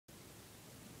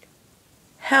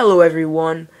Hello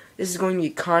everyone, this is going to be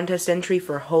a contest entry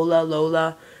for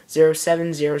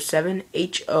HolaLola0707,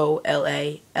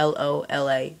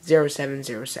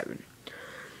 HolaLola0707.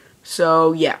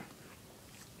 So yeah,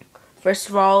 first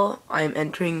of all, I am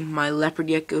entering my leopard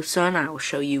gecko son. I will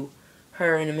show you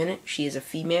her in a minute. She is a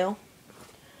female.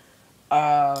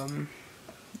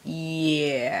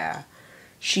 Yeah,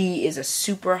 she is a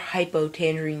super hypo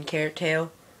tangerine carrot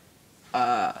tail.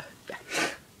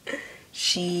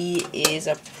 She is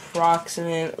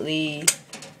approximately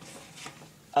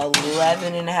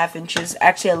 11.5 inches,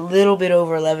 actually a little bit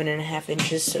over 11.5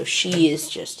 inches, so she is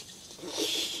just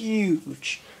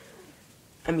huge.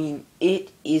 I mean,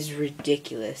 it is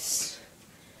ridiculous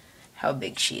how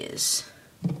big she is.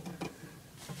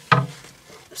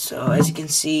 So as you can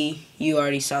see, you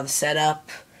already saw the setup.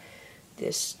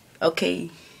 Okay,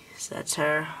 so that's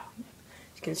her.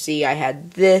 As you can see, I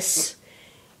had this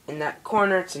in that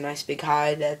corner. It's a nice big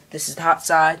hide. This is the hot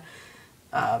side.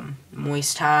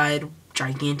 Moist hide,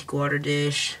 gigantic water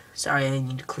dish. Sorry, I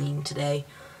need to clean today.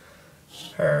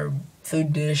 Her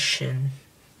food dish and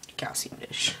calcium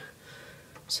dish.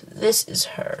 So this is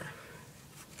her.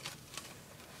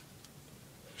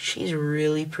 She's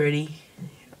really pretty.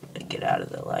 Get out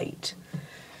of the light.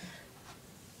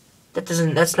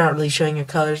 That's not really showing her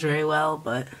colors very well,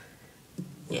 but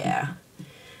yeah.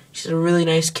 She's a really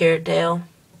nice carrot tail.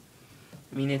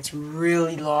 I mean, it's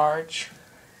really large.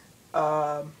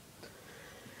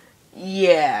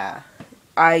 Yeah,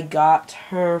 I got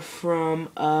her from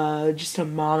just a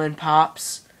mom and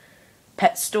pop's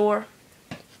pet store,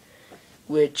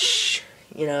 which,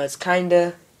 you know, it's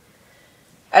kinda,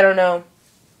 I don't know,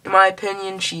 in my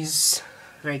opinion, she's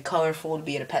very colorful to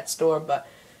be at a pet store, but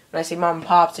when I say mom and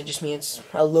pop's, it just means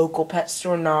a local pet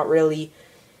store, not really,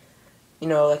 you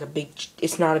know, like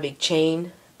it's not a big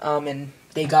chain, and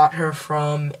they got her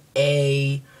from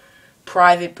a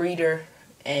private breeder,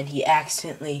 and he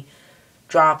accidentally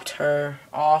dropped her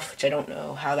off, which I don't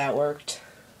know how that worked.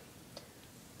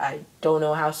 I don't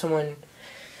know how someone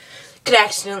could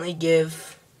accidentally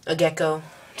give a gecko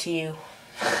to you.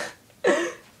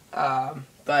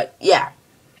 But yeah.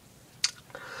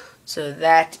 So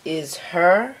that is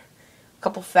her. A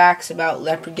couple facts about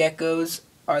leopard geckos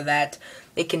are that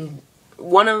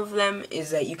one of them is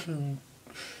that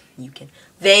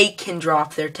they can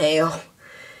drop their tail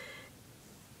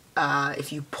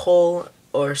if you pull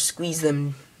or squeeze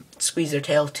their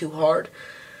tail too hard.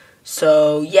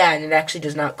 So yeah, and it actually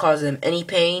does not cause them any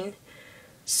pain.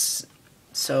 So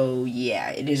yeah,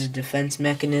 it is a defense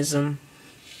mechanism.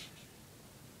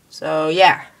 So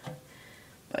yeah,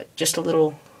 but just a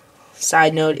little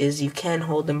side note is you can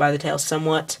hold them by the tail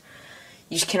somewhat.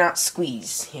 You just cannot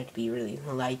squeeze. You have to be really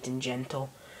light and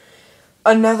gentle.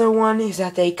 Another one is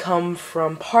that they come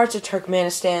from parts of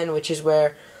Turkmenistan, which is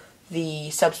where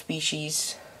the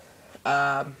subspecies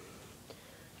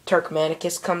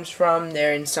Turkmenicus comes from.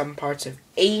 They're in some parts of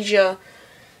Asia.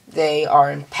 They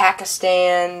are in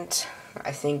Pakistan,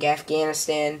 I think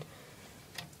Afghanistan,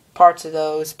 parts of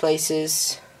those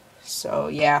places. So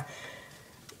yeah,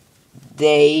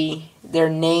 their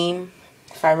name,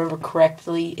 if I remember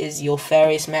correctly, is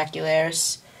Eulpharius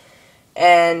macularis,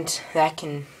 and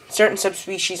certain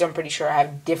subspecies, I'm pretty sure,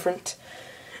 have different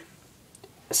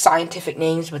scientific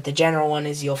names, but the general one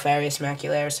is Eulpharius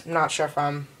macularis. I'm not sure if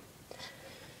I'm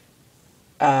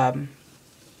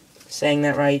saying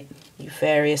that right.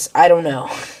 Eupharius, I don't know.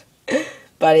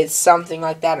 But it's something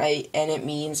like that, and it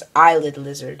means eyelid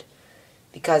lizard,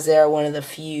 because they are one of the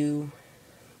few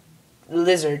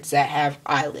lizards that have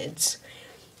eyelids.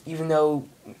 Even though,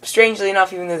 strangely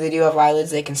enough, even though they do have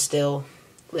eyelids, they can still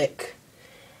lick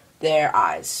their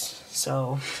eyes.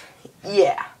 So,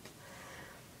 yeah.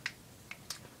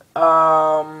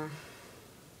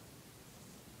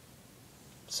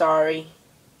 Sorry.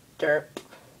 Derp.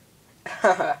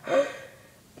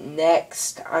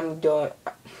 Next,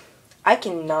 I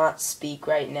cannot speak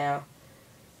right now.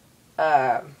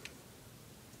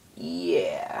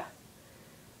 Yeah.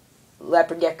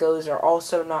 Leopard geckos are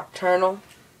also nocturnal.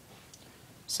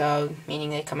 So, meaning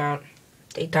they come out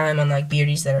daytime, unlike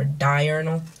beardies that are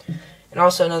diurnal. And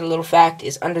also another little fact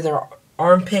is under their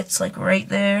armpits, like right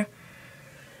there.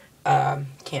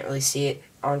 Can't really see it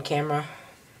on camera.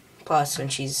 Plus, when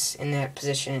she's in that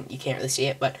position, you can't really see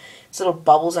it, but it's little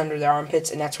bubbles under their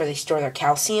armpits, and that's where they store their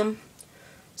calcium.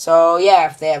 So, yeah,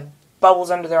 if they have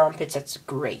bubbles under their armpits, that's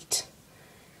great.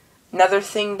 Another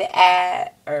thing to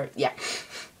add, yeah.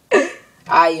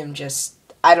 I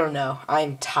don't know. I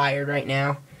am tired right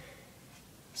now.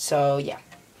 So, yeah.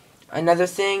 Another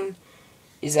thing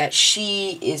is that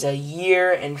she is a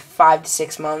year and 5 to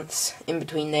 6 months in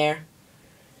between there.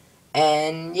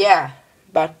 And, yeah,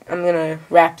 But I'm gonna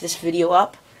wrap this video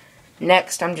up.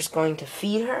 Next, I'm just going to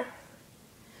feed her,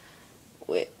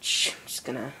 which I'm just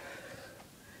gonna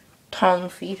tongue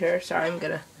feed her. Sorry, I'm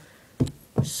gonna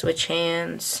switch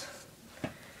hands.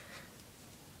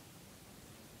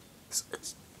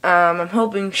 I'm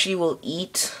hoping she will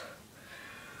eat.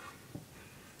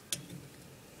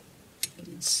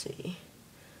 Let's see.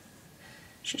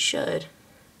 She should.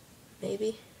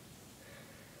 Maybe.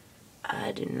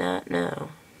 I do not know.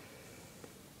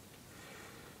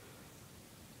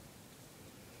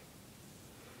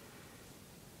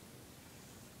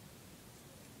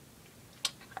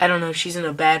 I don't know. She's in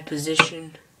a bad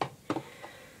position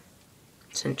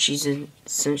since she's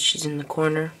in the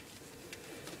corner.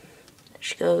 There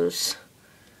she goes.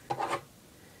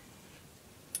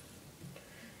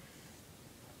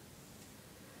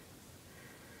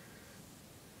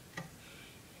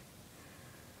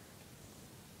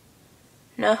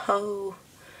 No.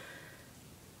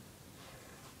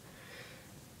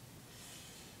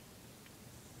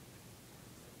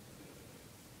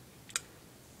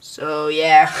 So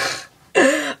yeah,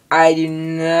 I do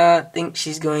not think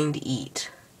she's going to eat.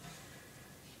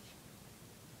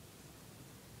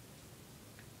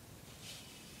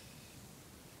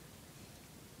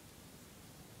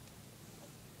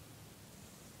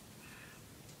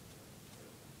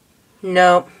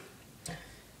 No.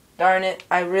 Darn it,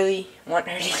 I really want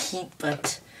her to eat,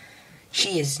 but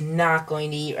she is not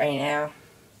going to eat right now.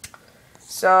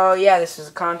 So yeah, this is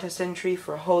a contest entry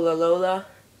for HolaLola.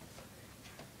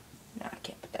 No, I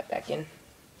can't put that back in.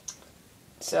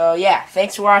 So yeah,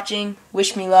 thanks for watching.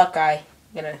 Wish me luck. I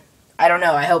don't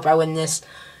know. I hope I win this.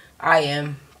 I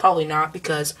am. Probably not,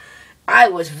 because I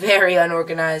was very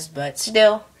unorganized, but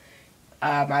still,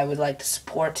 I would like to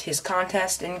support his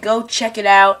contest and go check it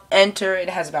out. Enter. It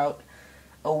has about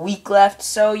a week left.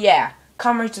 So yeah,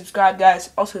 comment, subscribe, guys.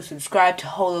 Also subscribe to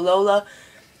HolaLola.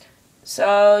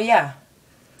 So yeah,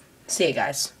 see you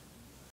guys.